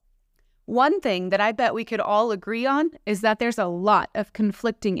One thing that I bet we could all agree on is that there's a lot of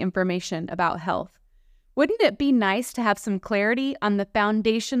conflicting information about health. Wouldn't it be nice to have some clarity on the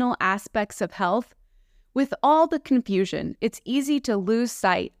foundational aspects of health? With all the confusion, it's easy to lose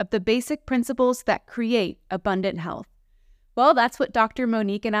sight of the basic principles that create abundant health. Well, that's what Dr.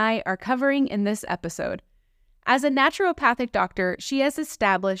 Monique and I are covering in this episode. As a naturopathic doctor, she has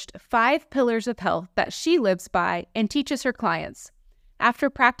established 5 pillars of health that she lives by and teaches her clients.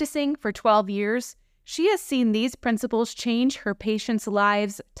 After practicing for 12 years, she has seen these principles change her patients'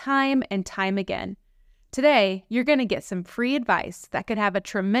 lives time and time again. Today, you're going to get some free advice that could have a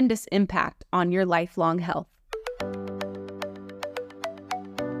tremendous impact on your lifelong health.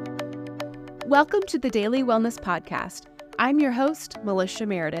 Welcome to the Daily Wellness Podcast. I'm your host, Melissa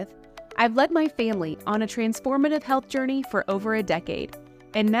Meredith. I've led my family on a transformative health journey for over a decade,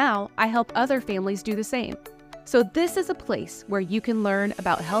 and now I help other families do the same. So this is a place where you can learn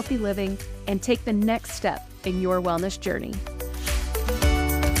about healthy living and take the next step in your wellness journey.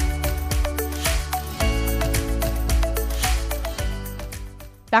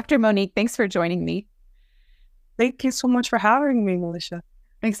 Dr. Monique, thanks for joining me. Thank you so much for having me, Melissa.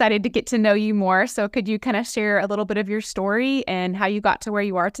 I'm excited to get to know you more. So could you kind of share a little bit of your story and how you got to where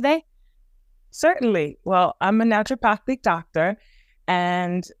you are today? Certainly. Well, I'm a naturopathic doctor,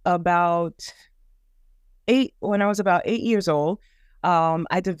 and when I was about 8 years old,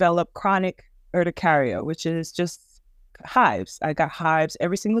 I developed chronic urticaria, which is just hives. I got hives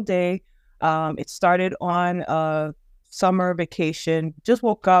every single day. It started on a summer vacation, just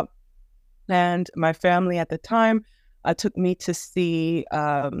woke up, and my family at the time took me to see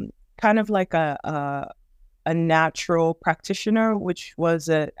kind of like a natural practitioner, which was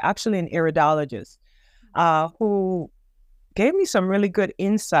actually an iridologist who gave me some really good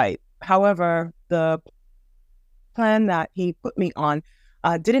insight. However, the plan that he put me on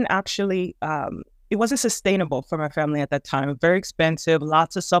didn't actually, it wasn't sustainable for my family at that time. Very expensive,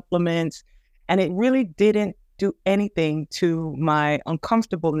 lots of supplements, and it really didn't do anything to my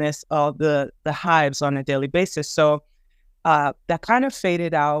uncomfortableness of the hives on a daily basis. So that kind of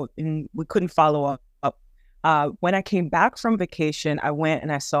faded out and we couldn't follow up. When I came back from vacation, I went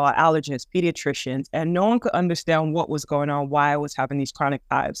and I saw allergists, pediatricians, and no one could understand what was going on, why I was having these chronic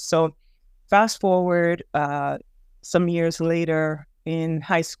hives. So fast forward some years later in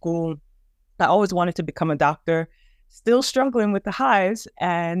high school, I always wanted to become a doctor, still struggling with the hives.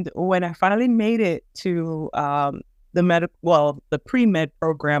 And when I finally made it to the pre-med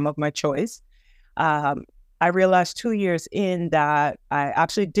program of my choice, I realized 2 years in that I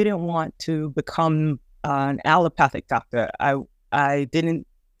actually didn't want to become an allopathic doctor. I didn't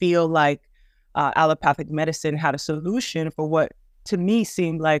feel like allopathic medicine had a solution for what to me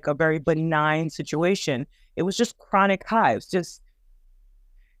seemed like a very benign situation. It was just chronic hives, just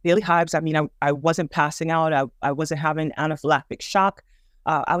daily hives. I mean, I wasn't passing out. I wasn't having anaphylactic shock.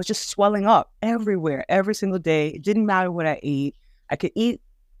 I was just swelling up everywhere, every single day. It didn't matter what I ate. I could eat,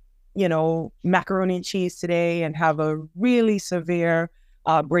 macaroni and cheese today and have a really severe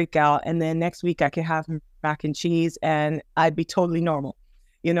breakout. And then next week I could have mac and cheese and I'd be totally normal,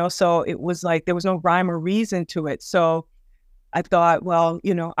 So it was like, there was no rhyme or reason to it. So I thought, well,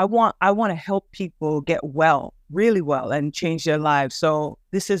 I want to help people get well, really well, and change their lives. So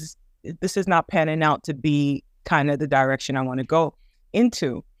this is not panning out to be kind of the direction I want to go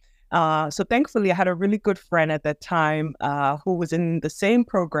into. So thankfully, I had a really good friend at that time who was in the same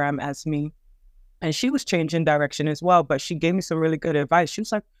program as me, and she was changing direction as well. But she gave me some really good advice. She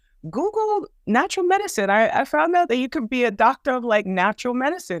was like, Google natural medicine. I found out that you could be a doctor of like natural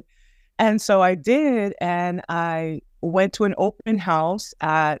medicine. And so I did, and I went to an open house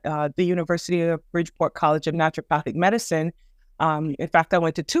at the University of Bridgeport College of Naturopathic Medicine. In fact, I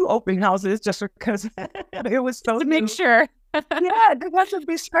went to 2 open houses just because it was so to make sure. Yeah, I had to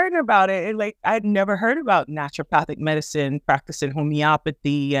be certain about it. And like, I'd never heard about naturopathic medicine, practicing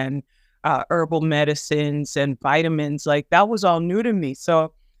homeopathy and herbal medicines and vitamins. Like, that was all new to me.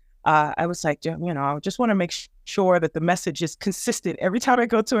 So I was like, I just want to make sure that the message is consistent every time I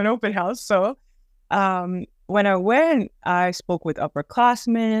go to an open house. So when I went, I spoke with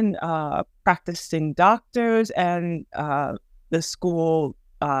upperclassmen, practicing doctors, and the school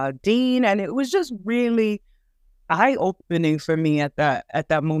dean, and it was just really eye-opening for me at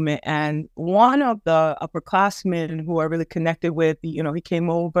that moment. And one of the upperclassmen who I really connected with, he came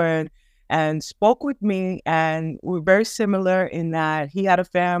over and spoke with me, and we're very similar in that he had a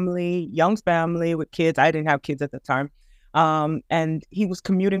family, young family with kids. I didn't have kids at the time. And he was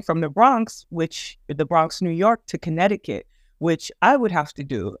commuting from the Bronx, New York, to Connecticut, which I would have to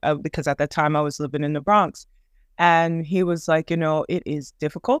do because at that time I was living in the Bronx. And he was like, it is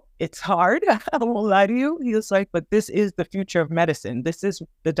difficult. It's hard. I won't lie to you. He was like, but this is the future of medicine. This is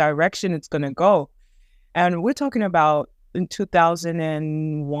the direction it's going to go. And we're talking about in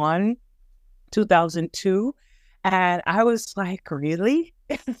 2001, 2002. And I was like, really?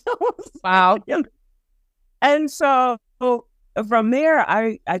 Wow. And so from there,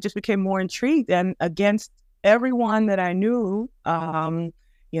 I just became more intrigued, and against everyone that I knew,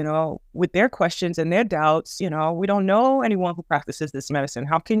 with their questions and their doubts, we don't know anyone who practices this medicine.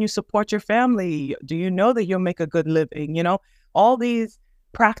 How can you support your family? Do you know that you'll make a good living? All these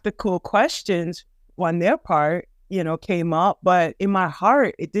practical questions on their part, came up. But in my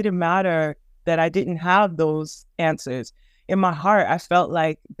heart, it didn't matter that I didn't have those answers. In my heart, I felt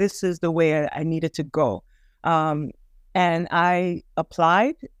like this is the way I needed to go. And I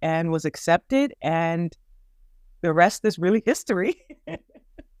applied and was accepted, and the rest is really history.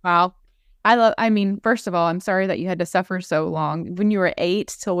 Wow. First of all, I'm sorry that you had to suffer so long. When you were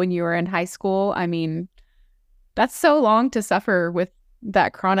 8 till when you were in high school, that's so long to suffer with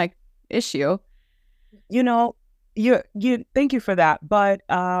that chronic issue. You thank you for that. But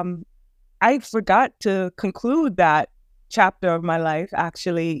I forgot to conclude that chapter of my life.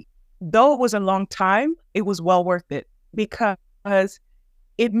 Actually, though it was a long time, it was well worth it, because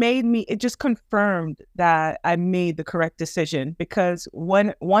it just confirmed that I made the correct decision. Because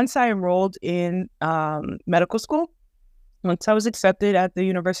once I enrolled in medical school, once I was accepted at the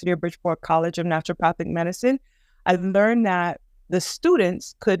University of Bridgeport College of Naturopathic Medicine, I learned that the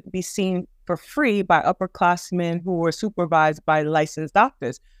students could be seen for free by upperclassmen who were supervised by licensed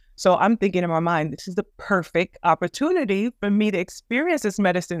doctors. So I'm thinking in my mind, this is the perfect opportunity for me to experience this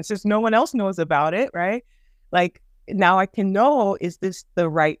medicine since no one else knows about it, right? Like, now I can know, is this the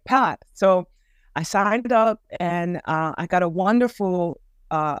right path? So I signed up, and I got a wonderful,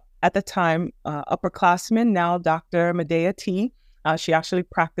 at the time, upperclassman, now Dr. Medea T. She actually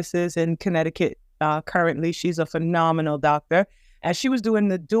practices in Connecticut currently. She's a phenomenal doctor. And she was doing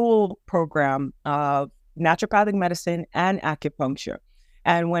the dual program of naturopathic medicine and acupuncture.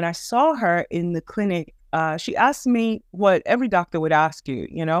 And when I saw her in the clinic, she asked me what every doctor would ask you,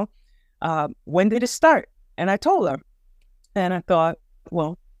 when did it start? And I told her. And I thought,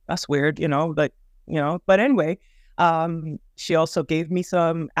 well, that's weird, but anyway, she also gave me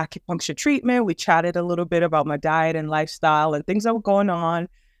some acupuncture treatment. We chatted a little bit about my diet and lifestyle and things that were going on.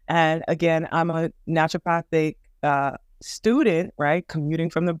 And again, I'm a naturopathic student, right?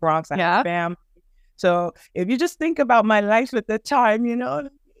 Commuting from the Bronx. I have family. So if you just think about my life at the time,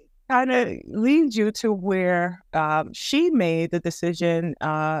 kind of leads you to where she made the decision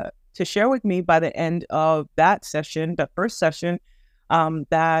to share with me by the end of that session, the first session,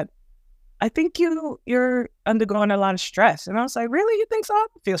 that I think you're undergoing a lot of stress. And I was like, really? You think so? I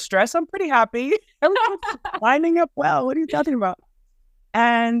don't feel stressed. I'm pretty happy. Everything's lining up well. What are you talking about?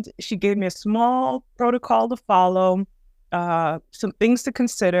 And she gave me a small protocol to follow, some things to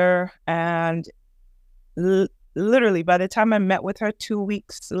consider. And literally, by the time I met with her 2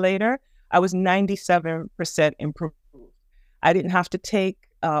 weeks later, I was 97% improved. I didn't have to take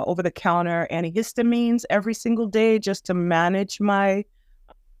over-the-counter antihistamines every single day just to manage my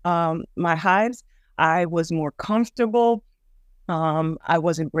hives. I was more comfortable. I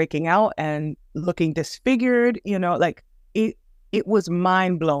wasn't breaking out and looking disfigured. It was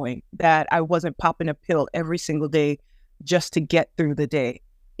mind-blowing that I wasn't popping a pill every single day just to get through the day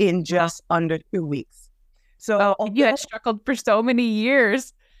in just under 2 weeks. So you had struggled for so many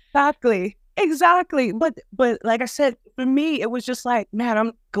years. Exactly. But like I said, for me, it was just like, man,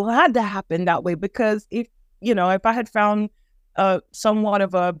 I'm glad that happened that way, because if I had found somewhat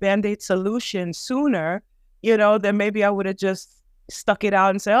of a Band-Aid solution sooner, then maybe I would have just stuck it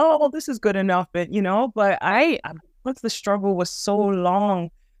out and said, oh, well, this is good enough. But once the struggle was so long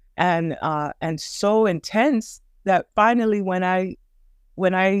and so intense that finally when I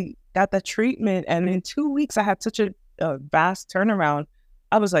got the treatment and in 2 weeks I had such a vast turnaround,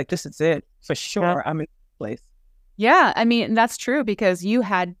 I was like, this is it for sure. Yeah. I'm in this place. Yeah, that's true, because you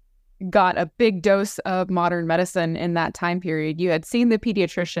had got a big dose of modern medicine in that time period. You had seen the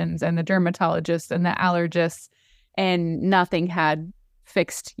pediatricians and the dermatologists and the allergists, and nothing had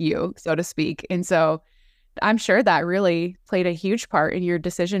fixed you, so to speak. And so I'm sure that really played a huge part in your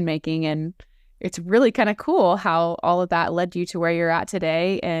decision making. And it's really kind of cool how all of that led you to where you're at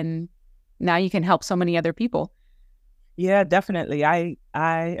today. And now you can help so many other people. Yeah, definitely. I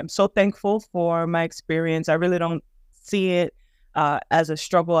am so thankful for my experience. I really don't see it as a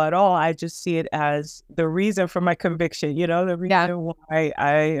struggle at all. I just see it as the reason for my conviction, the reason why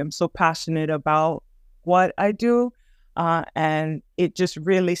I am so passionate about what I do. And it just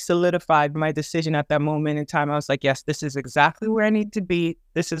really solidified my decision at that moment in time. I was like, yes, this is exactly where I need to be.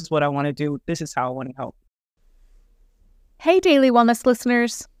 This is what I want to do. This is how I want to help. Hey, Daily Wellness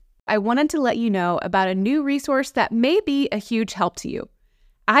listeners. I wanted to let you know about a new resource that may be a huge help to you.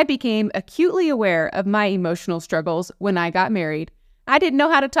 I became acutely aware of my emotional struggles when I got married. I didn't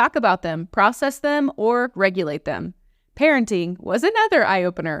know how to talk about them, process them, or regulate them. Parenting was another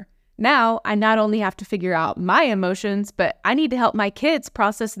eye-opener. Now, I not only have to figure out my emotions, but I need to help my kids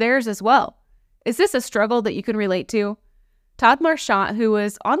process theirs as well. Is this a struggle that you can relate to? Todd Marchant, who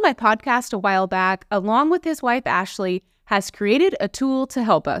was on my podcast a while back, along with his wife Ashley, has created a tool to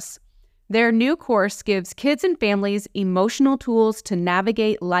help us. Their new course gives kids and families emotional tools to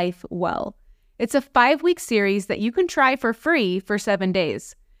navigate life well. It's a 5-week series that you can try for free for 7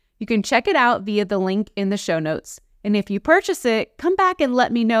 days. You can check it out via the link in the show notes. And if you purchase it, come back and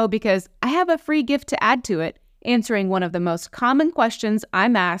let me know because I have a free gift to add to it, answering one of the most common questions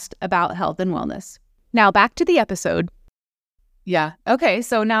I'm asked about health and wellness. Now back to the episode. Yeah. Okay.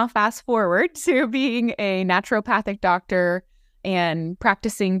 So now fast forward to being a naturopathic doctor and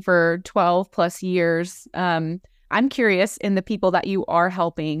practicing for 12 plus years. I'm curious, in the people that you are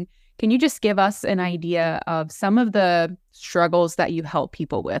helping, can you just give us an idea of some of the struggles that you help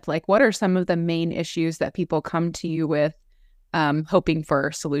people with? Like, what are some of the main issues that people come to you with, hoping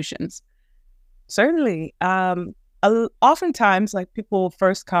for solutions? Certainly. Oftentimes, like, people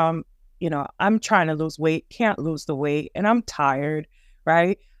first come, I'm trying to lose weight, can't lose the weight, and I'm tired,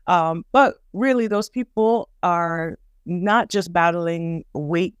 right? But really, those people are not just battling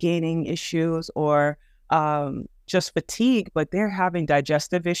weight gaining issues or just fatigue, but they're having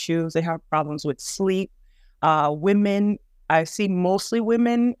digestive issues. They have problems with sleep. Women, I see mostly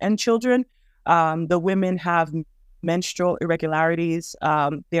women and children. The women have menstrual irregularities.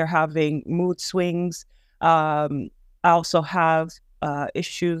 They're having mood swings. I also have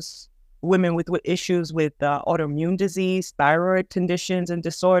women with issues with autoimmune disease, thyroid conditions and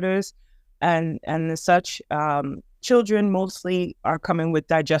disorders, and as such. Children mostly are coming with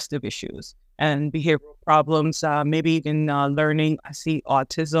digestive issues and behavioral problems, maybe even learning. I see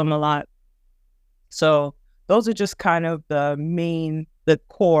autism a lot. So those are just kind of the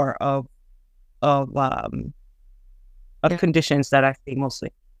core of conditions that I see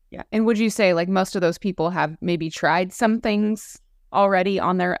mostly. Yeah. And would you say like most of those people have maybe tried some things already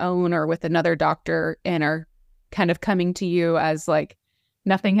on their own or with another doctor and are kind of coming to you as like,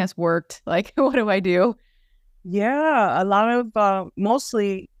 nothing has worked? Like, what do I do? Yeah, a lot of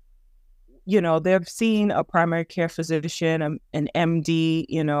mostly, they've seen a primary care physician, an MD,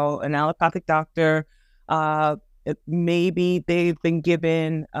 an allopathic doctor. Maybe they've been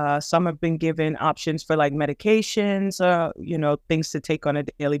given, some have been given options for like medications, things to take on a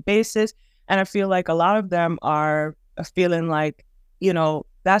daily basis. And I feel like a lot of them are feeling like,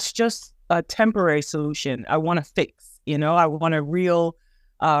 that's just a temporary solution. I want to fix, I want a real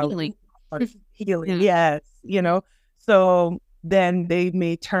healing. Yes. So then they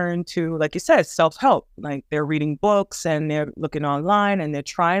may turn to, like you said, self-help. Like they're reading books and they're looking online and they're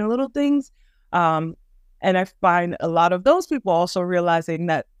trying little things. And I find a lot of those people also realizing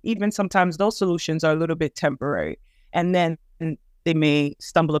that even sometimes those solutions are a little bit temporary. And then they may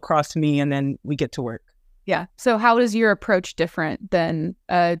stumble across me and then we get to work. Yeah. So how is your approach different than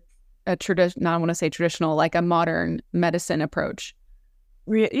a traditional, I want to say traditional, like a modern medicine approach?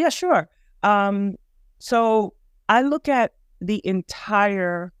 Yeah, sure. So I look at the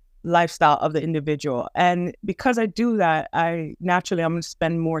entire lifestyle of the individual. And because I do that, I'm going to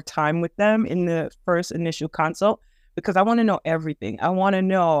spend more time with them in the first initial consult because I want to know everything. I want to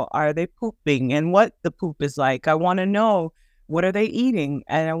know, are they pooping and what the poop is like? I want to know, what are they eating?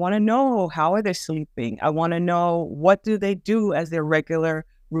 And I want to know, how are they sleeping? I want to know, what do they do as their regular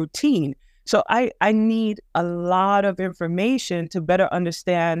routine? So I need a lot of information to better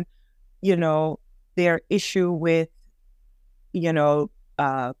understand, their issue with,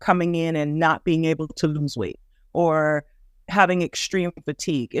 coming in and not being able to lose weight or having extreme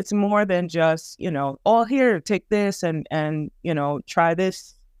fatigue. It's more than just, oh, here, take this and try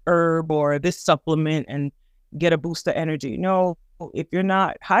this herb or this supplement and get a boost of energy. No, if you're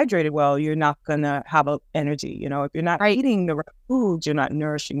not hydrated well, you're not going to have energy. If you're not eating the right foods, you're not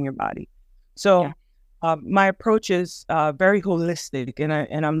nourishing your body. So my approach is very holistic,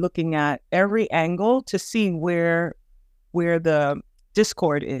 and I'm looking at every angle to see where the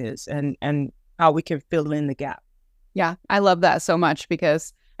discord is and how we can fill in the gap. Yeah, I love that so much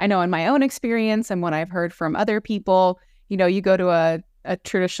because I know in my own experience and what I've heard from other people, you go to a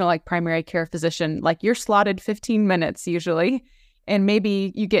traditional like primary care physician, like you're slotted 15 minutes usually, and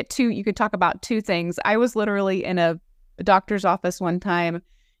maybe you could talk about two things. I was literally in a a doctor's office one time,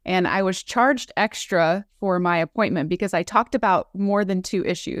 and I was charged extra for my appointment because I talked about more than 2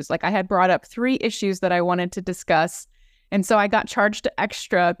 issues. Like I had brought up 3 issues that I wanted to discuss. And so I got charged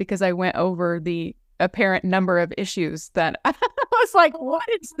extra because I went over the apparent number of issues that I was like, what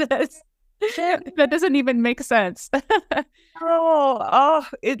is this? That doesn't even make sense. It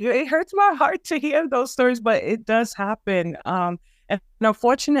hurts my heart to hear those stories, but it does happen. And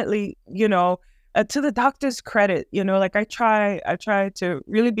unfortunately, to the doctor's credit, like I try to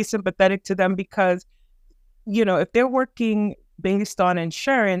really be sympathetic to them because, if they're working based on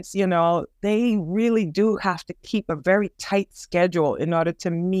insurance, they really do have to keep a very tight schedule in order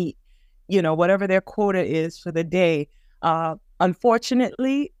to meet, whatever their quota is for the day.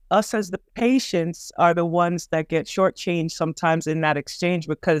 Unfortunately, us as the patients are the ones that get shortchanged sometimes in that exchange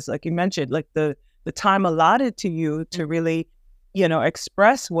because, like you mentioned, like the time allotted to you to really,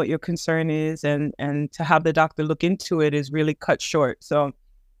 express what your concern is and to have the doctor look into it is really cut short. So,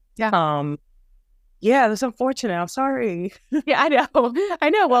 yeah, that's unfortunate. I'm sorry. Yeah, I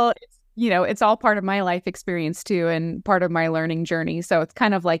know. Well, it's all part of my life experience too, and part of my learning journey. So it's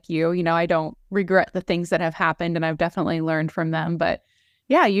kind of like you, I don't regret the things that have happened, and I've definitely learned from them. But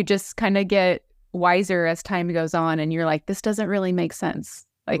yeah, you just kind of get wiser as time goes on, and you're like, this doesn't really make sense.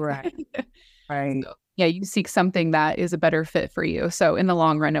 Like, right. So, yeah, you seek something that is a better fit for you. So in the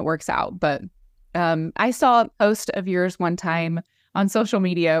long run, it works out. But I saw a post of yours one time on social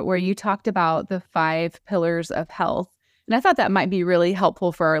media where you talked about the 5 pillars of health. And I thought that might be really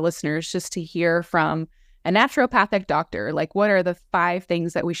helpful for our listeners just to hear from a naturopathic doctor. Like, what are the 5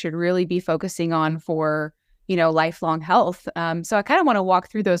 things that we should really be focusing on for, lifelong health? So I kind of want to walk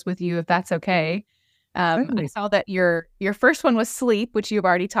through those with you, if that's okay. I saw that your first one was sleep, which you've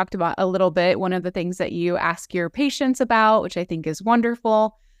already talked about a little bit. One of the things that you ask your patients about, which I think is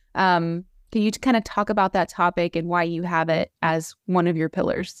wonderful. Can you kind of talk about that topic and why you have it as one of your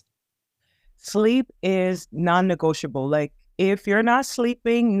pillars? Sleep is non-negotiable. Like if you're not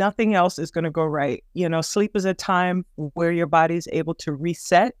sleeping, nothing else is going to go right. Sleep is a time where your body is able to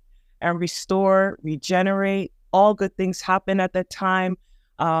reset and restore, regenerate. All good things happen at that time.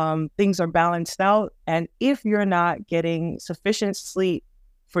 Things are balanced out. And if you're not getting sufficient sleep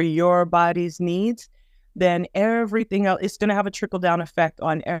for your body's needs, then everything else is going to have a trickle-down effect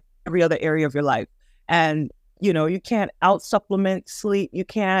on every other area of your life. And, you can't out-supplement sleep. You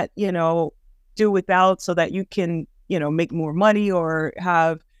can't, do without so that you can, make more money or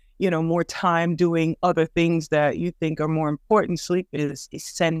have, more time doing other things that you think are more important. Sleep is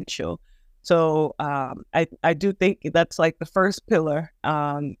essential. So I do think that's like the first pillar.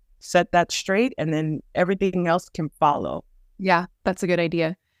 Set that straight and then everything else can follow. Yeah, that's a good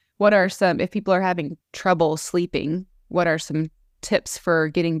idea. What are some, if people are having trouble sleeping, what are some tips for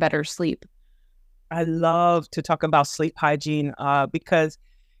getting better sleep? I love to talk about sleep hygiene because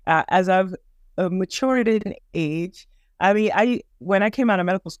as I've matured in age, I mean, when I came out of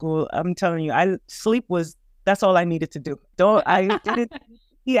medical school, I'm telling you, that's all I needed to do. I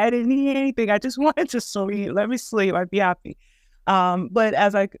didn't need anything. I just wanted to sleep. Let me sleep. I'd be happy. But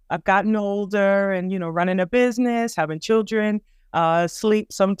as I've gotten older and, running a business, having children,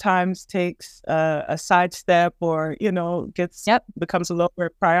 sleep sometimes takes a sidestep or, becomes a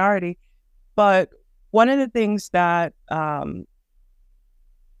lower priority. But one of the things that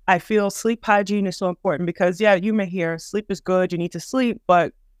I feel sleep hygiene is so important because, you may hear sleep is good, you need to sleep,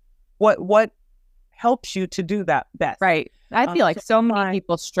 but what helps you to do that best? Right. I feel like so many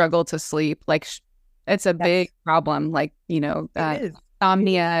people struggle to sleep. Like it's a big problem, like,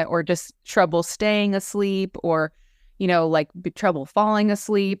 insomnia or just trouble staying asleep or, like trouble falling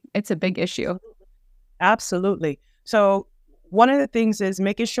asleep. It's a big issue. Absolutely. So one of the things is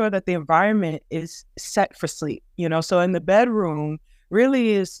making sure that the environment is set for sleep, so in the bedroom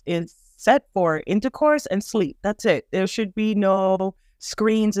really is set for intercourse and sleep. That's it. There should be no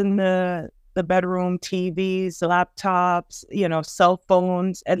screens in the bedroom, TVs, laptops, cell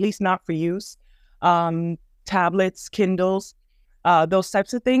phones, at least not for use, tablets, Kindles, those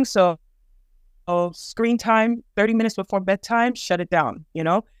types of things. So screen time, 30 minutes before bedtime, shut it down,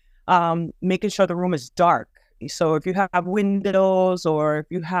 making sure the room is dark. So if you have windows or if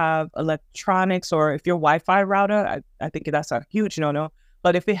you have electronics or if your Wi-Fi router, I think that's a huge no-no.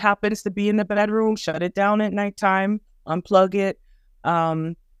 But if it happens to be in the bedroom, shut it down at nighttime, unplug it.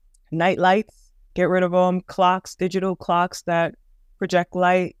 Night lights, get rid of them. Clocks, digital clocks that project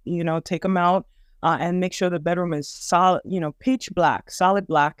light, take them out and make sure the bedroom is solid, pitch black, solid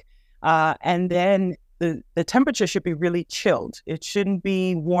black. And then the temperature should be really chilled. It shouldn't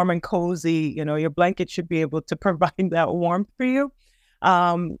be warm and cozy. Your blanket should be able to provide that warmth for you.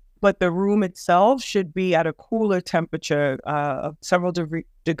 but the room itself should be at a cooler temperature, several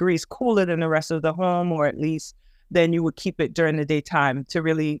degrees cooler than the rest of the home, or at least then you would keep it during the daytime to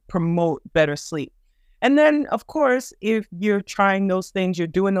really promote better sleep. And then, of course, if you're trying those things, you're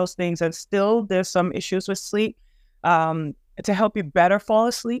doing those things, and still there's some issues with sleep, to help you better fall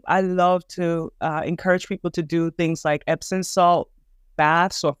asleep, I love to encourage people to do things like Epsom salt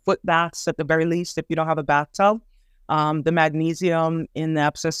baths or foot baths at the very least if you don't have a bathtub. The magnesium in the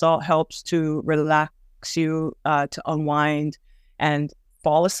Epsom salt helps to relax you, to unwind and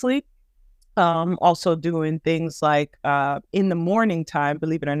fall asleep. Also doing things like in the morning time,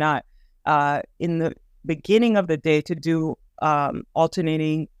 believe it or not, in the beginning of the day to do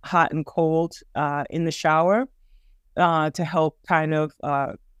alternating hot and cold in the shower to help kind of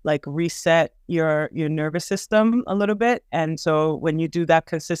like reset your nervous system a little bit. And so when you do that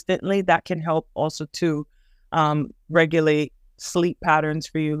consistently, that can help also to regulate sleep patterns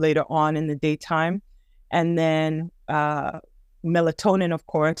for you later on in the daytime. And then melatonin, of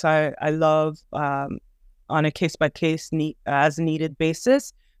course, I love on a case-by-case as needed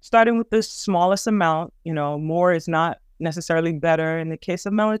basis, starting with the smallest amount. More is not necessarily better in the case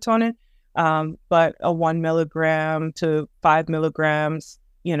of melatonin, but a 1 milligram to 5 milligrams,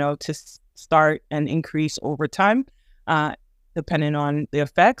 to start and increase over time, depending on the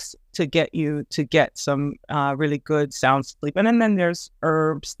effects, to get some really good sound sleep. And then there's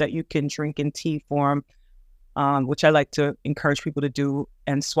herbs that you can drink in tea form, which I like to encourage people to do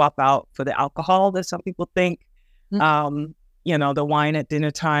and swap out for the alcohol that some people think. The wine at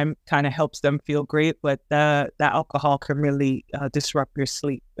dinner time kind of helps them feel great, but the alcohol can really disrupt your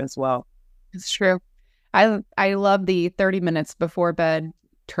sleep as well. It's true. I love the 30 minutes before bed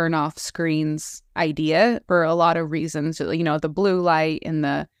turn off screens idea for a lot of reasons. The blue light and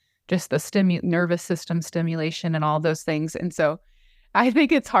the nervous system stimulation and all those things. And so I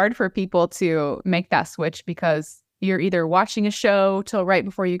think it's hard for people to make that switch because you're either watching a show till right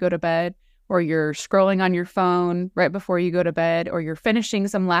before you go to bed, or you're scrolling on your phone right before you go to bed, or you're finishing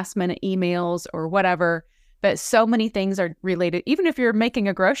some last minute emails or whatever. But so many things are related, even if you're making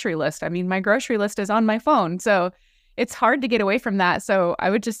a grocery list. I mean, my grocery list is on my phone. So it's hard to get away from that. So I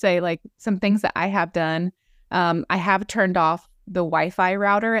would just say, like, some things that I have done, I have turned off the Wi-Fi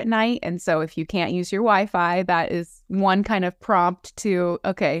router at night. And so if you can't use your Wi-Fi, that is one kind of prompt to,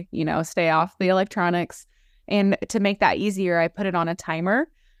 okay, stay off the electronics. And to make that easier, I put it on a timer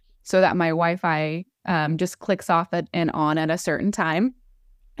so that my Wi-Fi just clicks off and on at a certain time.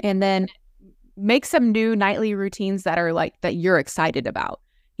 And then make some new nightly routines that are like that you're excited about,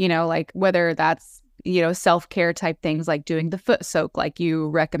 like whether that's, self-care type things like doing the foot soak like you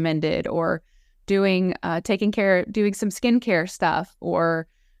recommended, or doing doing some skincare stuff, or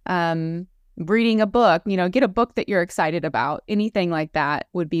reading a book. Get a book that you're excited about. Anything like that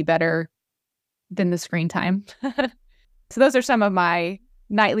would be better than the screen time. So those are some of my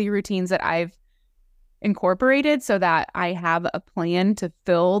nightly routines that I've incorporated so that I have a plan to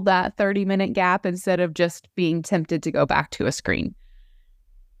fill that 30-minute gap instead of just being tempted to go back to a screen.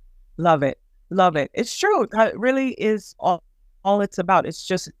 Love it. Love it. It's true. It really is all it's about. It's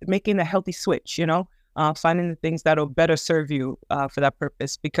just making a healthy switch, finding the things that'll better serve you for that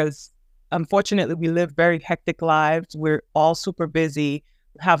purpose. Because unfortunately, we live very hectic lives. We're all super busy,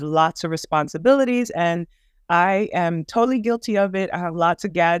 have lots of responsibilities, and I am totally guilty of it. I have lots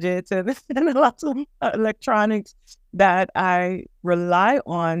of gadgets and lots of electronics that I rely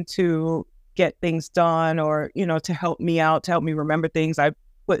on to get things done, or, to help me out, to help me remember things. I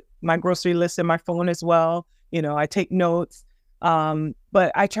put my grocery list in my phone as well. I take notes,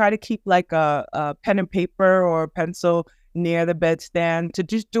 but I try to keep like a pen and paper or a pencil near the bedstand to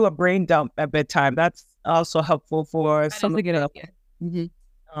just do a brain dump at bedtime. That's also helpful for some of the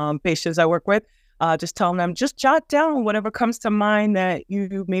patients I work with. Just telling them, just jot down whatever comes to mind that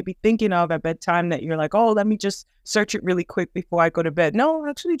you may be thinking of at bedtime that you're like, oh, let me just search it really quick before I go to bed. No,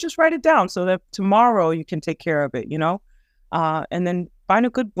 actually just write it down so that tomorrow you can take care of it, and then find a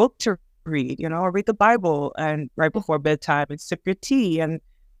good book to read, or read the Bible and right before bedtime and sip your tea and,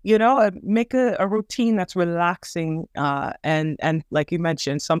 make a routine that's relaxing and like you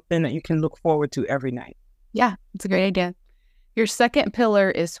mentioned, something that you can look forward to every night. Yeah, it's a great idea. Your second pillar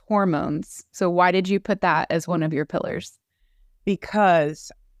is hormones. So why did you put that as one of your pillars?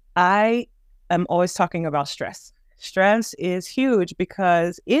 Because I am always talking about stress. Stress is huge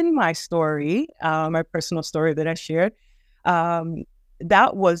because in my story, my personal story that I shared,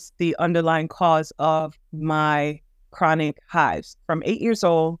 that was the underlying cause of my chronic hives from 8 years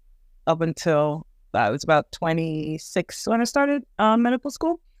old up until I was about 26 when I started medical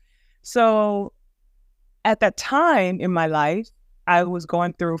school. So at that time in my life, I was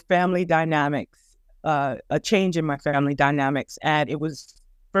going through family dynamics, a change in my family dynamics. And it was,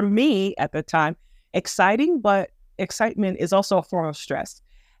 for me at the time, exciting, but excitement is also a form of stress.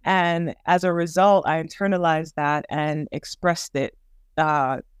 And as a result, I internalized that and expressed it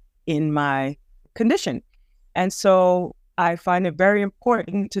in my condition. And so I find it very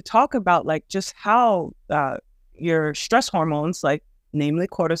important to talk about like just how your stress hormones, like namely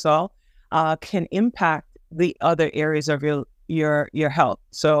cortisol, can impact the other areas of your health.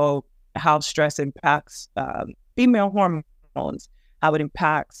 So how stress impacts female hormones, how it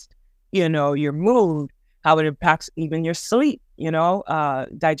impacts, your mood, how it impacts even your sleep,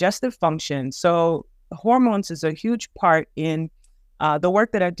 digestive function. So hormones is a huge part in the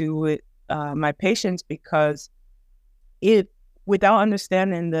work that I do with my patients, because without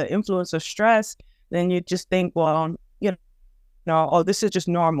understanding the influence of stress, then you just think, well, oh, this is just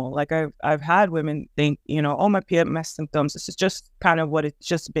normal. Like I've had women think, oh, my PMS symptoms, this is just kind of what it's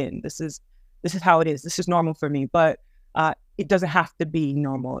just been. This is how it is. This is normal for me. But it doesn't have to be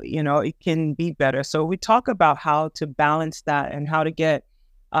normal. It can be better. So we talk about how to balance that and how to get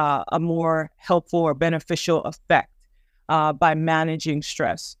a more helpful or beneficial effect by managing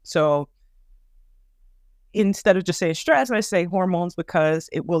stress. So instead of just saying stress, I say hormones, because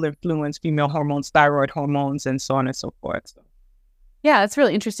it will influence female hormones, thyroid hormones, and so on and so forth. Yeah, it's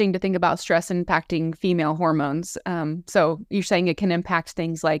really interesting to think about stress impacting female hormones. So you're saying it can impact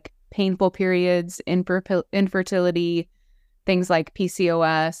things like painful periods, infertility, things like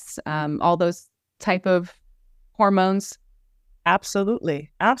PCOS, all those type of hormones? Absolutely.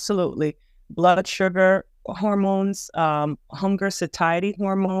 Absolutely. Blood sugar hormones, hunger, satiety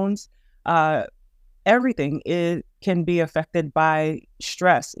hormones, everything can be affected by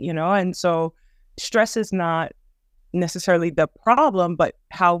stress, and so stress is not necessarily the problem, but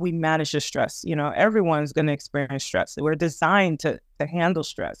how we manage the stress. Everyone's going to experience stress. We're designed to handle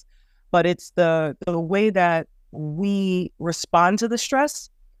stress, but it's the way that we respond to the stress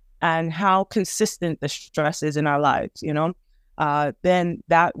and how consistent the stress is in our lives, then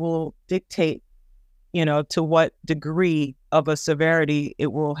that will dictate, to what degree of a severity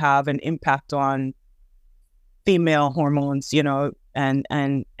it will have an impact on female hormones, and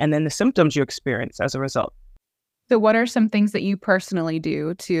then the symptoms you experience as a result. So what are some things that you personally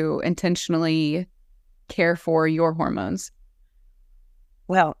do to intentionally care for your hormones?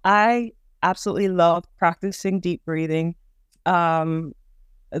 Well, I absolutely love practicing deep breathing.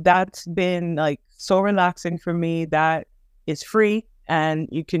 That's been like so relaxing for me. That is free and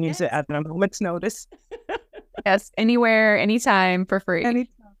you can use it at a moment's notice. Yes, anywhere, anytime, for free.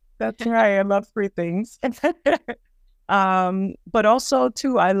 Anytime. That's right. I love free things. But also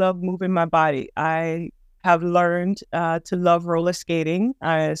too, I love moving my body. I have learned to love roller skating.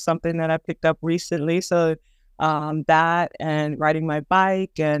 Something that I picked up recently. So that and riding my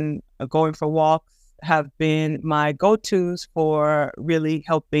bike and going for walks have been my go-tos for really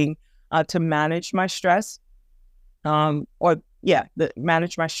helping to manage my stress.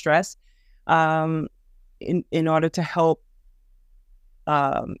 Manage my stress in order to help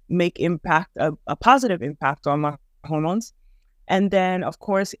make a positive impact on my hormones. And then, of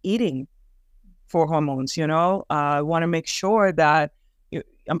course, eating for hormones. I want to make sure that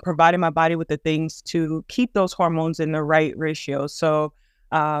I'm providing my body with the things to keep those hormones in the right ratio. So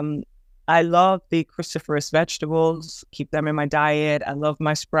I love the cruciferous vegetables, keep them in my diet. I love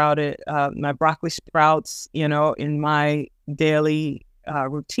my my broccoli sprouts, in my daily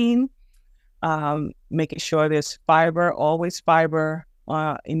routine. Making sure there's always fiber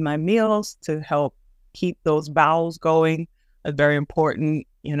in my meals to help keep those bowels going. Very important,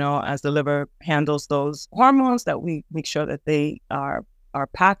 as the liver handles those hormones, that we make sure that they are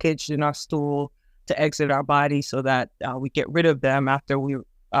packaged in our stool to exit our body, so that we get rid of them after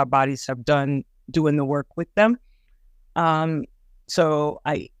our bodies have done doing the work with them. So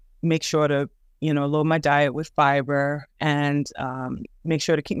I make sure to, load my diet with fiber and make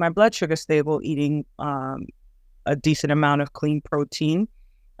sure to keep my blood sugar stable, eating a decent amount of clean protein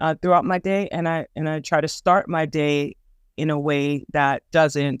throughout my day. And I try to start my day in a way that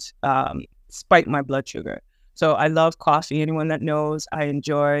doesn't spike my blood sugar. So I love coffee. Anyone that knows, I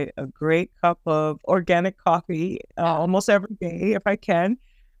enjoy a great cup of organic coffee almost every day if I can.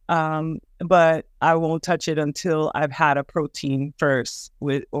 But I won't touch it until I've had a protein first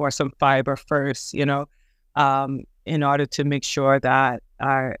or some fiber first, in order to make sure that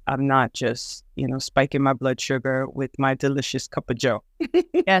I'm not just, spiking my blood sugar with my delicious cup of joe.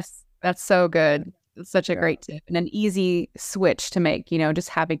 Yes, that's so good. It's such a great tip and an easy switch to make, just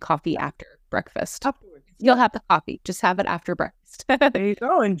having coffee after breakfast. Afterwards. You'll have the coffee, just have it after breakfast. There you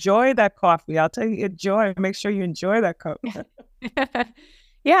go. Enjoy that coffee. I'll tell you, make sure you enjoy that cup.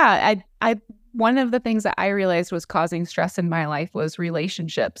 Yeah, one of the things that I realized was causing stress in my life was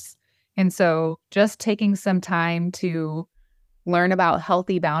relationships. And so just taking some time to learn about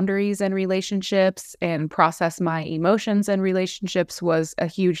healthy boundaries in relationships and process my emotions in relationships was a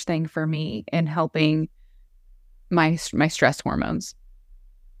huge thing for me in helping my stress hormones.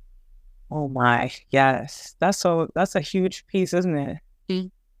 Oh my, yes. That's a huge piece, isn't it?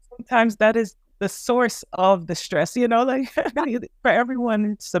 Mm. Sometimes that is the source of the stress, like for everyone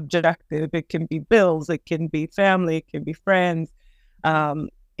it's subjective. It can be bills, it can be family, it can be friends. Um,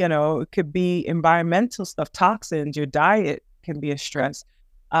 it could be environmental stuff, toxins, your diet can be a stress.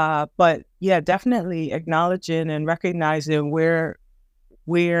 But yeah, definitely acknowledging and recognizing where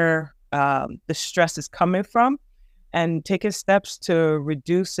the stress is coming from and taking steps to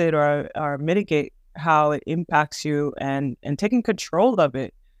reduce it or mitigate how it impacts you and taking control of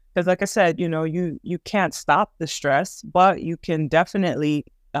it. Because like I said, you can't stop the stress, but you can definitely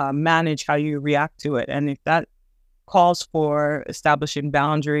manage how you react to it. And if that calls for establishing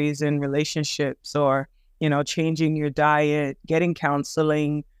boundaries in relationships or, changing your diet, getting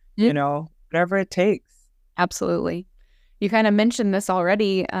counseling, Yep. Whatever it takes. Absolutely. You kind of mentioned this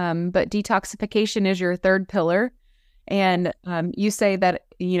already, but detoxification is your third pillar. And you say that,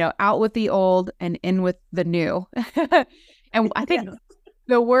 out with the old and in with the new. And I think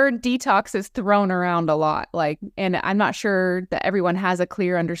the word detox is thrown around a lot. And I'm not sure that everyone has a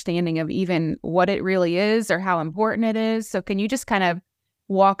clear understanding of even what it really is or how important it is. So can you just kind of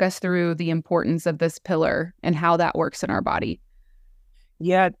walk us through the importance of this pillar and how that works in our body?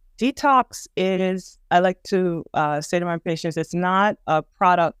 Yeah, detox is, I like to say to my patients, it's not a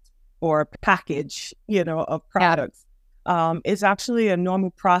product or a package, of products. It's actually a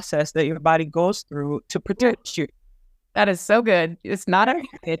normal process that your body goes through to protect you. That is so good. It's not a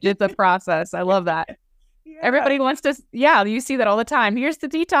package, it's a process. I love that. Yeah. Everybody wants to, you see that all the time. Here's the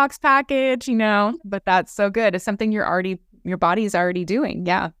detox package, but that's so good. It's something your body's already doing.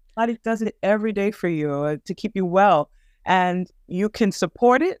 Yeah. Body does it every day for you to keep you well. And you can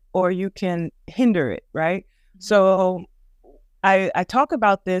support it or you can hinder it, right? So I talk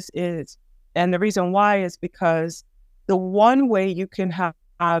about this and the reason why is because the one way you can have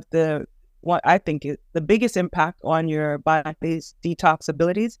what I think is the biggest impact on your body's detox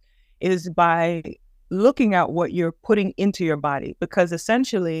abilities is by looking at what you're putting into your body, because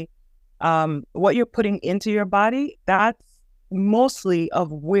essentially what you're putting into your body, that's mostly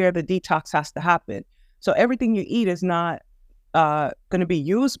of where the detox has to happen. So everything you eat is not going to be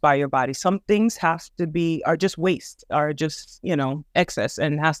used by your body. Some things are just waste, are just, excess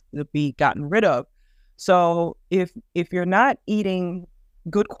and has to be gotten rid of. So if you're not eating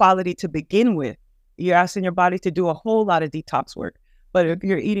good quality to begin with, you're asking your body to do a whole lot of detox work. But if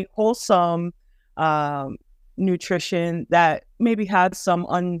you're eating wholesome nutrition that maybe had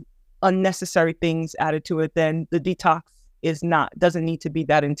some unnecessary things added to it, then the detox doesn't need to be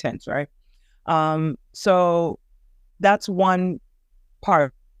that intense, right? So that's one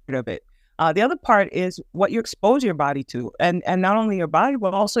part of it. The other part is what you expose your body to, and not only your body,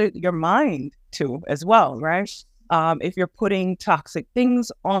 but also your mind too, as well, right? If you're putting toxic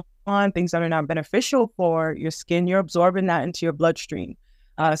things on things that are not beneficial for your skin, you're absorbing that into your bloodstream.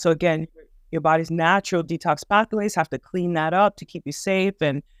 So again, your body's natural detox pathways have to clean that up to keep you safe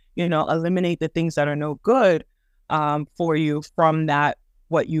and, eliminate the things that are no good for you from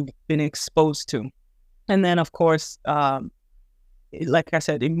what you've been exposed to. And then, of course, like I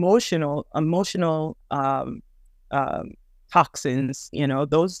said, emotional toxins,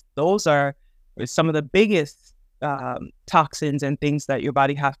 those are some of the biggest toxins and things that your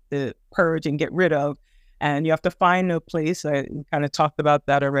body has to purge and get rid of. And you have to find a place, I kind of talked about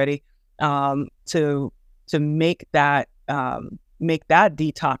that already, to make that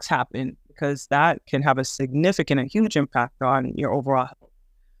detox happen, because that can have a significant and huge impact on your overall health.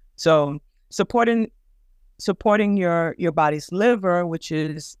 So supporting your body's liver, which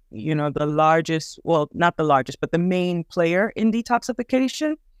is, the largest, well, not the largest, but the main player in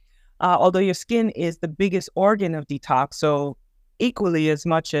detoxification. Although your skin is the biggest organ of detox, so equally as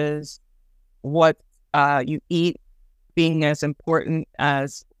much as what you eat being as important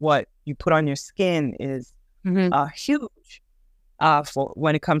as what you put on your skin is huge for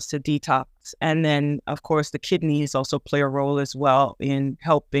when it comes to detox. And then, of course, the kidneys also play a role as well in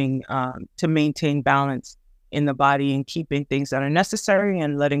helping to maintain balance in the body and keeping things that are necessary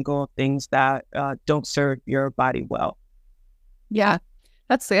and letting go of things that don't serve your body well. Yeah,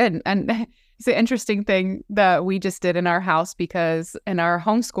 that's good. And it's an interesting thing that we just did in our house, because in our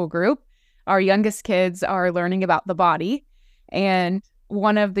homeschool group, our youngest kids are learning about the body. And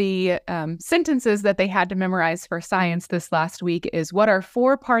one of the sentences that they had to memorize for science this last week is, what are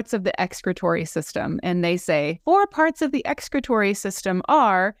 4 parts of the excretory system? And they say 4 parts of the excretory system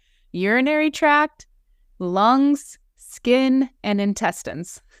are urinary tract, lungs, skin, and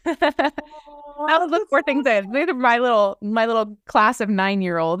intestines. That was the 4 things. These are my little class of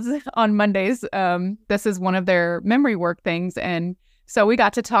 9-year-olds on Mondays. This is one of their memory work things, and so we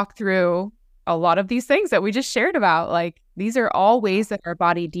got to talk through a lot of these things that we just shared about. Like, these are all ways that our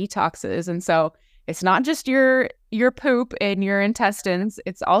body detoxes, and so it's not just your poop and your intestines;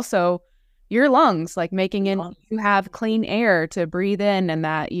 it's also your lungs, like making it you have clean air to breathe in, and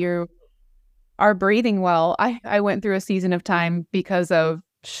that you are breathing well. I went through a season of time because of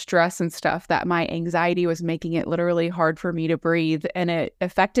stress and stuff that my anxiety was making it literally hard for me to breathe, and it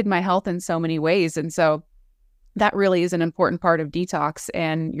affected my health in so many ways. And so that really is an important part of detox.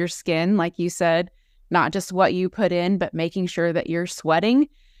 And your skin, like you said, not just what you put in, but making sure that you're sweating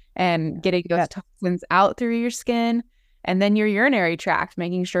and getting those toxins out through your skin. And then your urinary tract,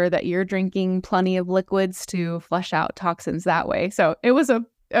 making sure that you're drinking plenty of liquids to flush out toxins that way. So it was a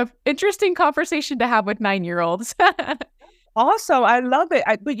interesting conversation to have with 9-year-olds. Also, I love it.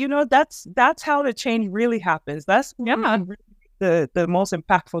 But that's how the change really happens. That's really the most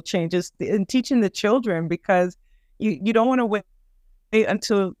impactful changes in teaching the children, because you don't want to wait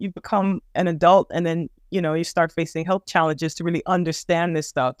until you become an adult and then you start facing health challenges to really understand this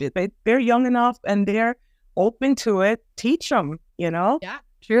stuff. They're young enough and they're open to it. Teach them. Yeah,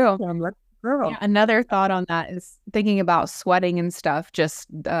 true. Yeah, another thought on that is thinking about sweating and stuff. Just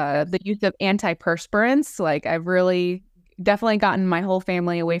the use of antiperspirants. Like, I've really definitely gotten my whole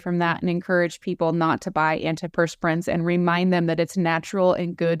family away from that and encourage people not to buy antiperspirants and remind them that it's natural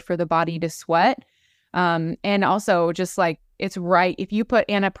and good for the body to sweat. And also just like, it's right. If you put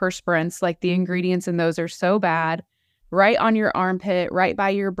antiperspirants, like the ingredients in those are so bad, right on your armpit, right by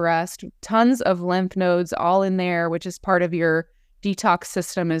your breast, tons of lymph nodes all in there, which is part of your detox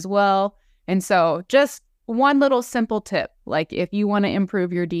system as well. And so just one little simple tip, like if you want to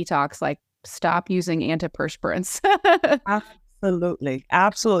improve your detox, like stop using antiperspirants.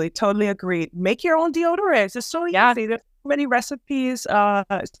 Absolutely. Totally agreed. Make your own deodorants. It's so easy. There's so many recipes.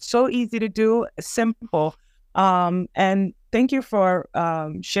 So easy to do. Simple. And thank you for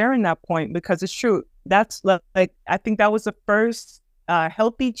sharing that point, because it's true. That's like, I think that was the first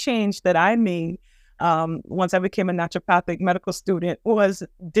healthy change that I made once I became a naturopathic medical student, was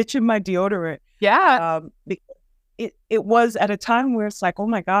ditching my deodorant. It was at a time where it's like, oh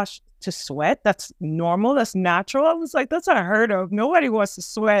my gosh, to sweat, that's normal, that's natural. I was like, that's unheard of. Nobody wants to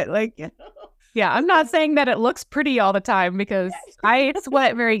sweat. Like, yeah, I'm not saying that it looks pretty all the time, because I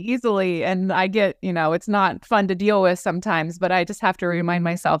sweat very easily, and I get, it's not fun to deal with sometimes, but I just have to remind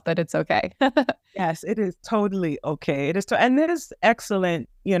myself that it's okay. Yes, it is totally okay. It is, and there's excellent,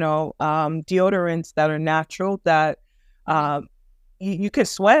 deodorants that are natural that you can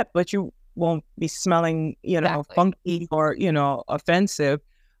sweat, but you won't be smelling, funky or, offensive.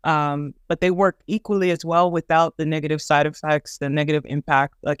 But they work equally as well without the negative side effects, the negative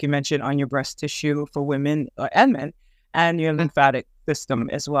impact, like you mentioned, on your breast tissue for women and men, and your lymphatic system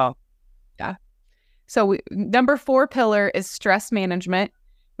as well. Yeah. So number 4 pillar is stress management,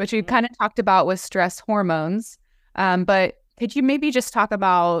 which we've kind of talked about with stress hormones. But could you maybe just talk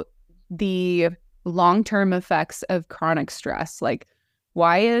about the long-term effects of chronic stress? Like,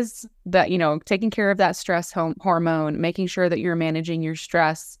 why is that, taking care of that stress hormone, making sure that you're managing your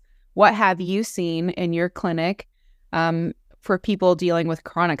stress? What have you seen in your clinic for people dealing with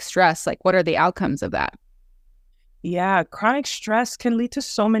chronic stress? Like, what are the outcomes of that? Yeah, chronic stress can lead to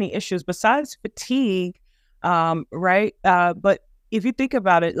so many issues besides fatigue, right? But if you think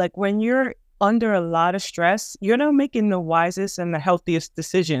about it, like when you're under a lot of stress, you're not making the wisest and the healthiest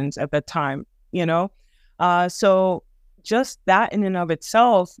decisions at that time, So just that in and of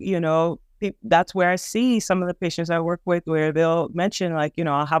itself, that's where I see some of the patients I work with where they'll mention, like,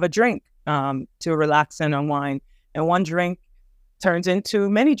 I'll have a drink to relax and unwind. And one drink turns into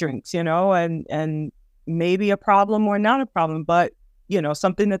many drinks, and maybe a problem or not a problem, but,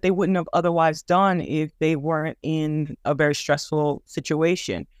 something that they wouldn't have otherwise done if they weren't in a very stressful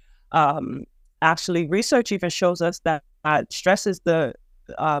situation. Actually, research even shows us that stress is the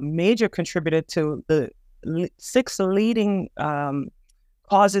major contributor to the 6 leading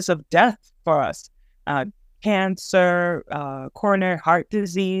causes of death for us: cancer, coronary heart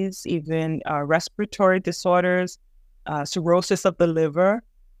disease, even respiratory disorders, cirrhosis of the liver,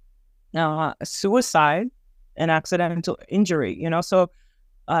 suicide, and accidental injury. So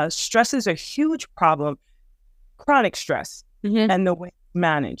stress is a huge problem. Chronic stress and the way it's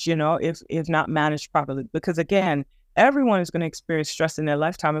managed, if not managed properly, because again, everyone is going to experience stress in their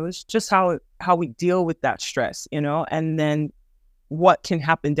lifetime. It was just how we deal with that stress, and then what can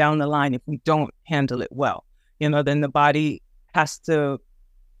happen down the line if we don't handle it well. Then the body has to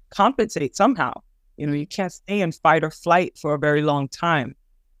compensate somehow. You can't stay in fight or flight for a very long time.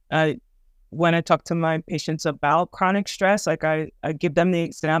 When I talk to my patients about chronic stress, like I give them the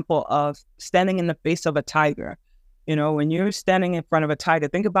example of standing in the face of a tiger. When you're standing in front of a tiger,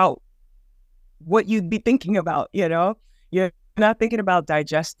 think about what you'd be thinking about. You're not thinking about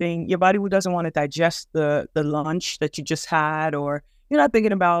digesting. Your body doesn't want to digest the lunch that you just had, or you're not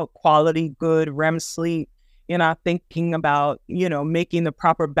thinking about quality, good REM sleep. You're not thinking about, making the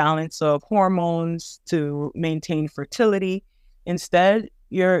proper balance of hormones to maintain fertility. Instead,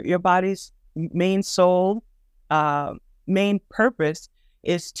 your body's main purpose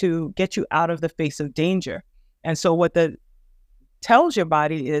is to get you out of the face of danger. And so what that tells your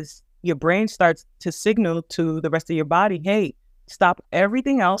body is your brain starts to signal to the rest of your body, hey, stop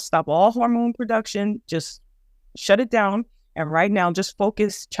everything else, stop all hormone production, just shut it down. And right now, just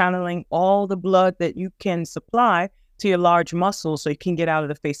focus channeling all the blood that you can supply to your large muscles so you can get out of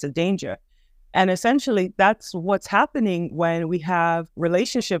the face of danger. And essentially, that's what's happening when we have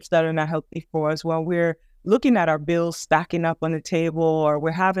relationships that are not healthy for us, when we're looking at our bills stacking up on the table, or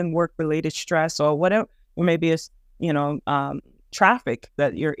we're having work-related stress, or whatever, or maybe it's, traffic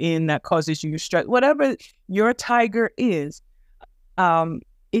that you're in that causes you stress. Whatever your tiger is,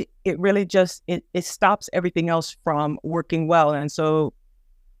 it really just, it stops everything else from working well. And so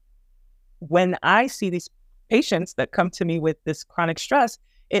when I see these patients that come to me with this chronic stress,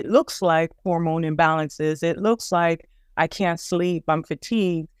 it looks like hormone imbalances. It looks like I can't sleep, I'm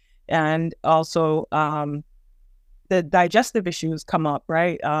fatigued. And also the digestive issues come up,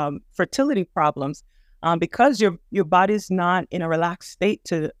 right? Fertility problems, because your body's not in a relaxed state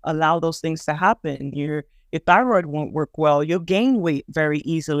to allow those things to happen. Your thyroid won't work well. You'll gain weight very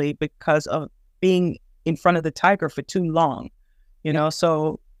easily because of being in front of the tiger for too long,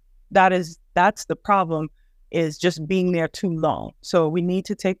 So that's the problem, is just being there too long. So we need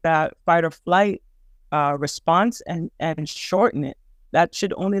to take that fight or flight response and shorten it. That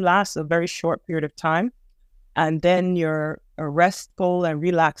should only last a very short period of time. And then your restful and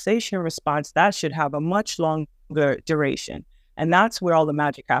relaxation response, that should have a much longer duration. And that's where all the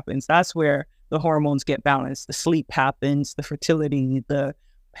magic happens. That's where the hormones get balanced, the sleep happens, the fertility, the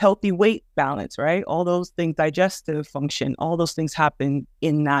healthy weight balance, right? All those things, digestive function, all those things happen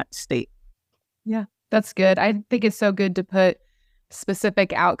in that state. Yeah, that's good. I think it's so good to put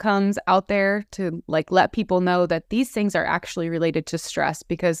specific outcomes out there to let people know that these things are actually related to stress,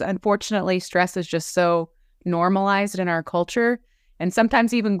 because unfortunately stress is just so normalized in our culture and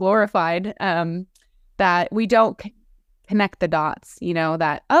sometimes even glorified, that we don't connect the dots,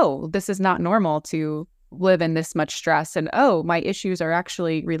 that, oh, this is not normal to live in this much stress. And, oh, my issues are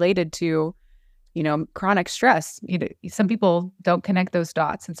actually related to, chronic stress. Some people don't connect those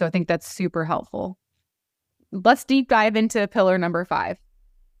dots. And so I think that's super helpful. Let's deep dive into pillar number 5.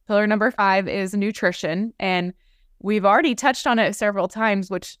 Pillar number 5 is nutrition. And we've already touched on it several times,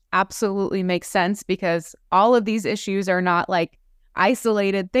 which absolutely makes sense, because all of these issues are not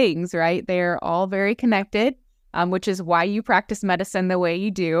isolated things, right? They're all very connected, which is why you practice medicine the way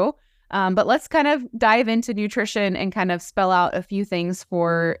you do. But let's kind of dive into nutrition and kind of spell out a few things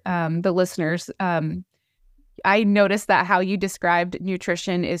for the listeners. I noticed that how you described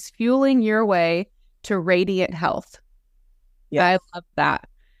nutrition is fueling your way to radiant health. Yeah, I love that.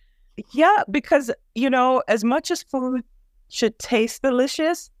 Yeah, because, as much as food should taste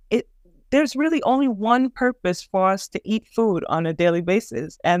delicious, there's really only one purpose for us to eat food on a daily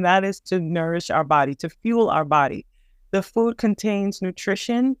basis, and that is to nourish our body, to fuel our body. The food contains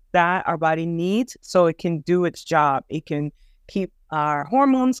nutrition that our body needs so it can do its job. It can keep our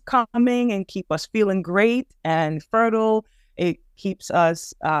hormones coming and keep us feeling great and fertile. It keeps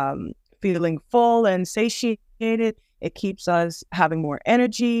us feeling full and satiated. It keeps us having more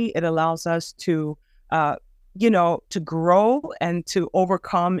energy. It allows us to, to grow and to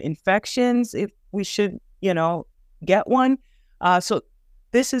overcome infections if we should, get one. So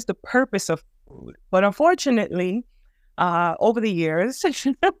this is the purpose of food. But unfortunately, over the years,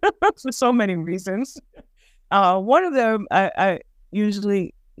 for so many reasons, one of them I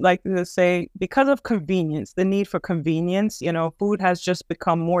usually like to say, because of convenience, the need for convenience, food has just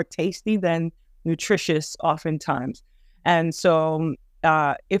become more tasty than nutritious oftentimes. And so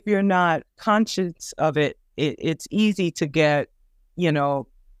if you're not conscious of it, it's easy to get,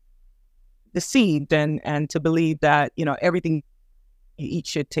 deceived and to believe that, everything you eat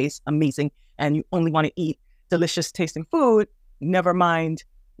should taste amazing and you only want to eat delicious tasting food, never mind,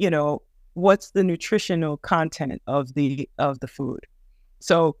 what's the nutritional content of the food.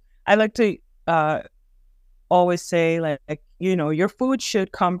 So I like to always say, like, you know, your food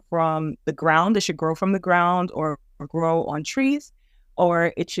should come from the ground. It should grow from the ground or grow on trees,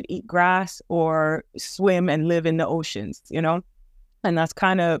 or it should eat grass or swim and live in the oceans, you know? And that's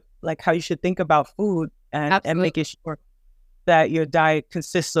kind of like how you should think about food, and making sure that your diet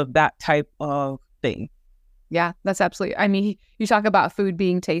consists of that type of thing. Yeah, that's absolutely. I mean, you talk about food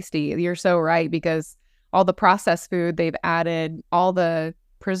being tasty. You're so right, because all the processed food, they've added all the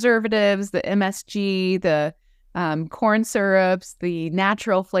preservatives, the MSG, the corn syrups, the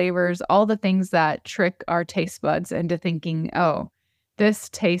natural flavors, all the things that trick our taste buds into thinking, oh, this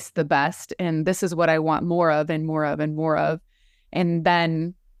tastes the best, and this is what I want more of and more of and more of. And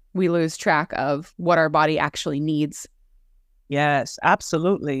then we lose track of what our body actually needs. Yes,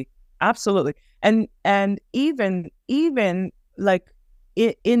 absolutely. Absolutely. And even like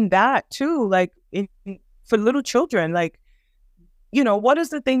in that too, like for little children, like, you know, what is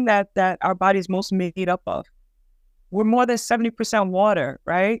the thing that our body is most made up of? We're more than 70% water,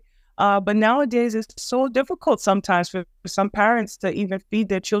 right? But nowadays it's so difficult sometimes for some parents to even feed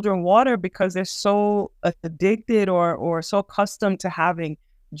their children water because they're so addicted or so accustomed to having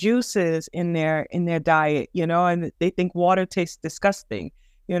juices in their diet, you know, and they think water tastes disgusting,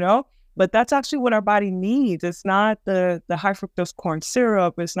 you know. But that's actually what our body needs. It's not the high fructose corn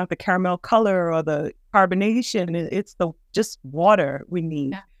syrup. It's not the caramel color or the carbonation. It's the just water we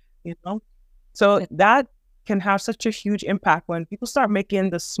need, you know. So that can have such a huge impact when people start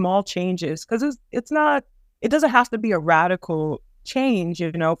making the small changes, because it doesn't have to be a radical change,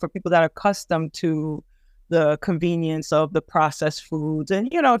 you know, for people that are accustomed to the convenience of the processed foods. And,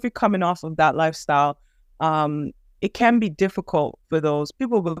 you know, if you're coming off of that lifestyle, it can be difficult for those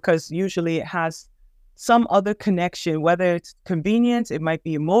people because usually it has some other connection, whether it's convenience, it might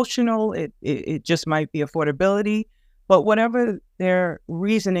be emotional, it just might be affordability. But whatever their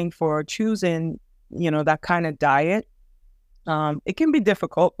reasoning for choosing, you know, that kind of diet, it can be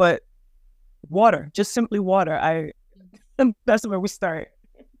difficult, but water, just simply water. That's where we start.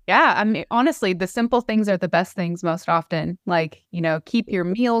 Yeah, I mean, honestly, the simple things are the best things most often. Like, you know, keep your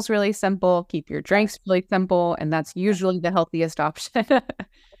meals really simple, keep your drinks really simple, and that's usually the healthiest option.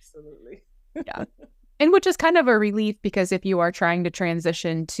 Absolutely. Yeah. And which is kind of a relief, because if you are trying to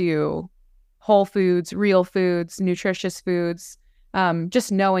transition to whole foods, real foods, nutritious foods,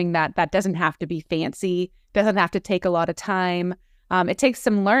 just knowing that that doesn't have to be fancy, doesn't have to take a lot of time. It takes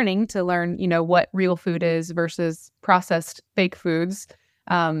some learning to learn, you know, what real food is versus processed fake foods.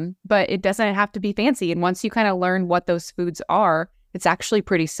 But it doesn't have to be fancy. And once you kind of learn what those foods are, it's actually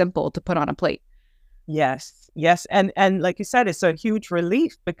pretty simple to put on a plate. Yes. Yes. And like you said, it's a huge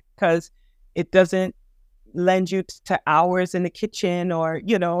relief because it doesn't lend you to hours in the kitchen or,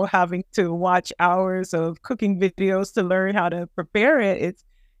 you know, having to watch hours of cooking videos to learn how to prepare it.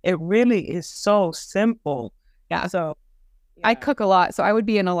 It really is so simple. Yeah. So yeah. I cook a lot, so I would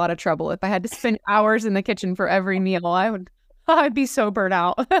be in a lot of trouble if I had to spend hours in the kitchen for every meal. I'd be so burnt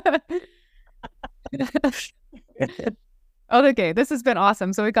out. Okay, this has been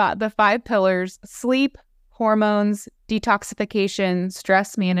awesome. So we got the 5 pillars: sleep, hormones, detoxification,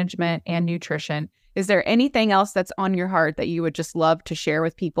 stress management, and nutrition. Is there anything else that's on your heart that you would just love to share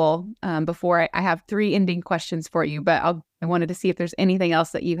with people? Before I have 3 ending questions for you, but I wanted to see if there's anything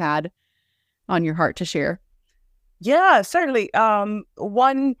else that you had on your heart to share. Yeah, certainly.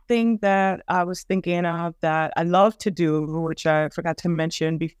 One thing that I was thinking of that I love to do, which I forgot to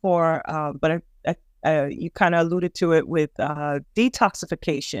mention before, but you kind of alluded to it with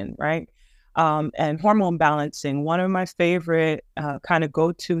detoxification, right? And hormone balancing. One of my favorite kind of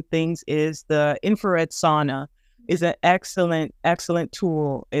go-to things is the infrared sauna. Is an excellent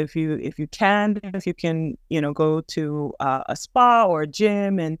tool if you can, you know, go to a spa or a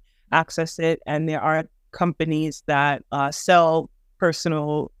gym and access it. And there are companies that sell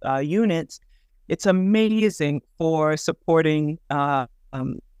personal units. It's amazing for supporting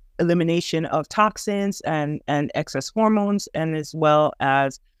elimination of toxins and excess hormones, and as well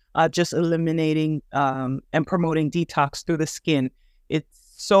as just eliminating and promoting detox through the skin. It's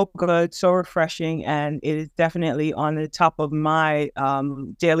so good, so refreshing, and it is definitely on the top of my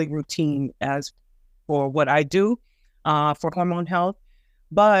daily routine as for what I do for hormone health.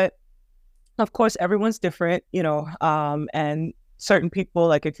 But of course, everyone's different, you know, and certain people,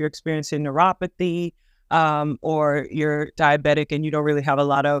 like if you're experiencing neuropathy or you're diabetic and you don't really have a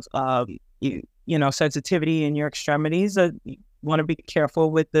lot of, you know, sensitivity in your extremities, you want to be careful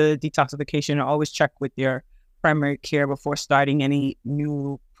with the detoxification and always check with your primary care before starting any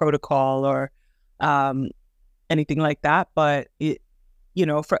new protocol or anything like that. But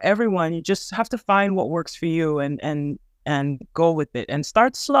for everyone, you just have to find what works for you and go with it and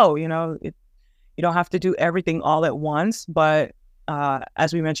start slow. You don't have to do everything all at once, but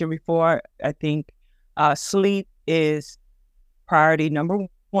as we mentioned before, I think sleep is priority number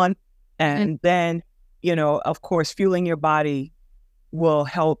one. And then, of course, fueling your body will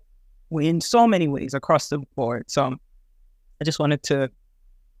help in so many ways across the board. So I just wanted to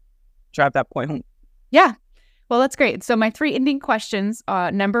drive that point home. Yeah. Well, that's great. So my 3 ending questions,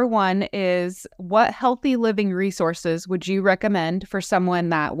 number 1 is, what healthy living resources would you recommend for someone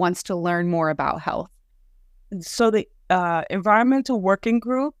that wants to learn more about health? So the Environmental Working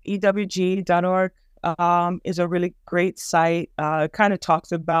Group, EWG.org, is a really great site. It kind of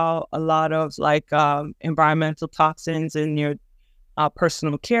talks about a lot of environmental toxins in your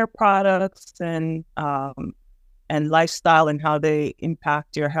personal care products and lifestyle and how they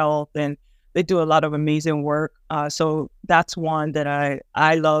impact your health. And they do a lot of amazing work. So that's one that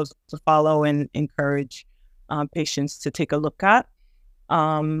I love to follow and encourage patients to take a look at.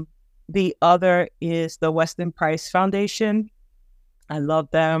 The other is the Weston Price Foundation. I love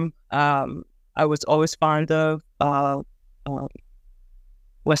them. I was always fond of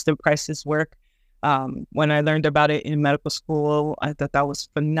Weston Price's work. When I learned about it in medical school, I thought that was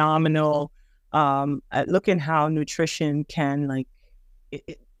phenomenal. Looking how nutrition can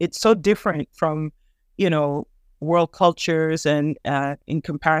it's so different from, world cultures and in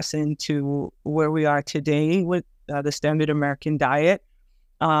comparison to where we are today with the standard American diet.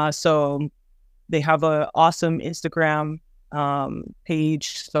 So they have an awesome Instagram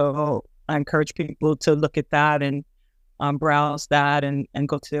page. So I encourage people to look at that and browse that and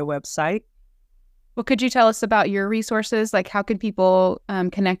go to their website. Well, could you tell us about your resources? Like, how can people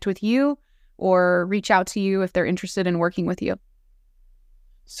connect with you or reach out to you if they're interested in working with you?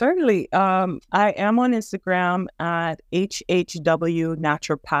 Certainly. I am on Instagram at HHW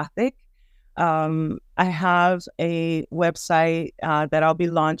Naturopathic. I have a website that I'll be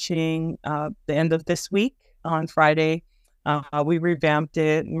launching the end of this week on Friday. We revamped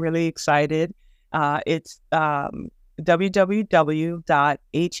it. I'm really excited. It's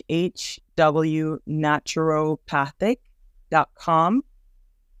www.hhwnaturopathic.com.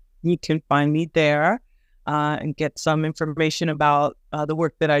 You can find me there and get some information about the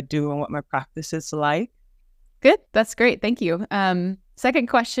work that I do and what my practice is like. Good. That's great. Thank you. Second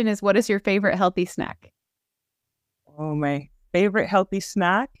question is, what is your favorite healthy snack? Oh, my favorite healthy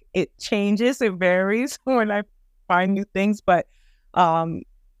snack. It changes. It varies when I find new things, but I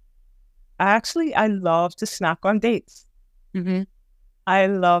love to snack on dates. Mm-hmm. I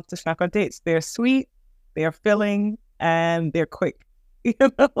love to snack on dates. They're sweet, they're filling, and they're quick.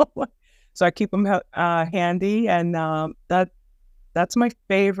 So I keep them handy, and that's my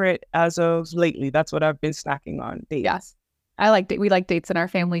favorite as of lately. That's what I've been snacking on. Dates. Yes. We like dates in our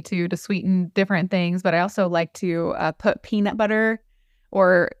family too, to sweeten different things, but I also like to put peanut butter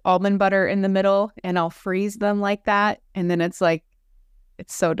or almond butter in the middle, and I'll freeze them like that. And then it's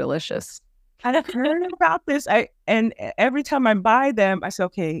so delicious. I've heard about this. And every time I buy them, I say,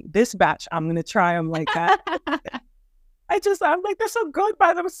 okay, this batch, I'm going to try them like that. I'm like, they're so good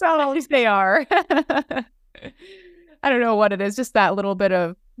by themselves. They are. I don't know what it is, just that little bit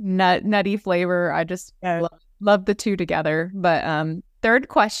of nutty flavor. I just love the two together. But third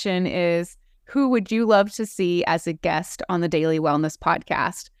question is, who would you love to see as a guest on the Daily Wellness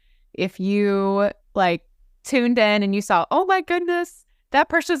Podcast? If you tuned in and you saw, oh my goodness, that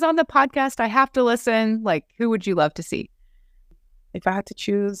person's on the podcast, I have to listen. Who would you love to see? If I had to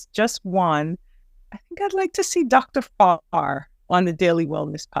choose just one, I think I'd like to see Dr. Farr on the Daily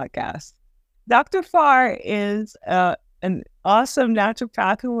Wellness Podcast. Dr. Farr is an awesome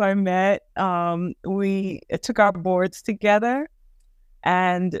naturopath who I met. We took our boards together,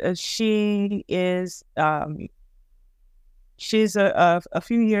 and she is she's a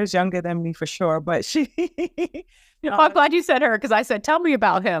few years younger than me for sure, but she. I'm glad you said her, because I said, tell me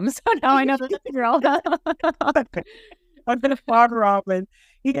about him. So now I know the girl. I'm going to follow Robin.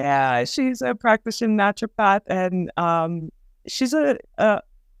 Yeah, she's a practicing naturopath, and she's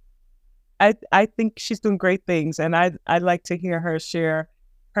I think she's doing great things, and I'd like to hear her share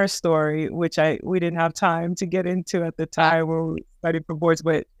her story, which we didn't have time to get into at the time when we studied for boards,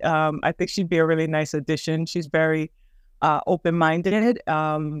 but I think she'd be a really nice addition. She's very open-minded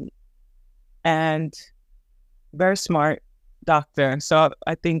and very smart doctor. So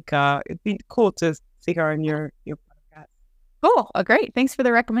I think it'd be cool to see her on your podcast. Cool. Oh, great. Thanks for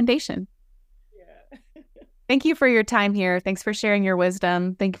the recommendation. Yeah. Thank you for your time here. Thanks for sharing your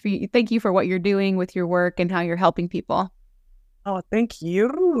wisdom. Thank you for what you're doing with your work and how you're helping people. Oh, thank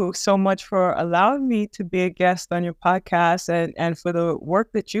you so much for allowing me to be a guest on your podcast and for the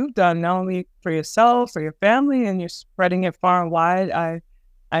work that you've done, not only for yourself, for your family, and you're spreading it far and wide.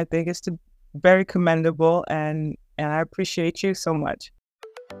 I think it's very commendable and I appreciate you so much.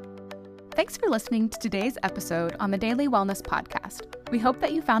 Thanks for listening to today's episode on the Daily Wellness Podcast. We hope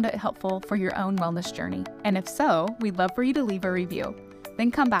that you found it helpful for your own wellness journey. And if so, we'd love for you to leave a review.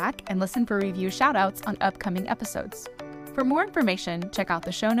 Then come back and listen for review shoutouts on upcoming episodes. For more information, check out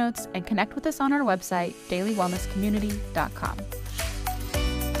the show notes and connect with us on our website, dailywellnesscommunity.com.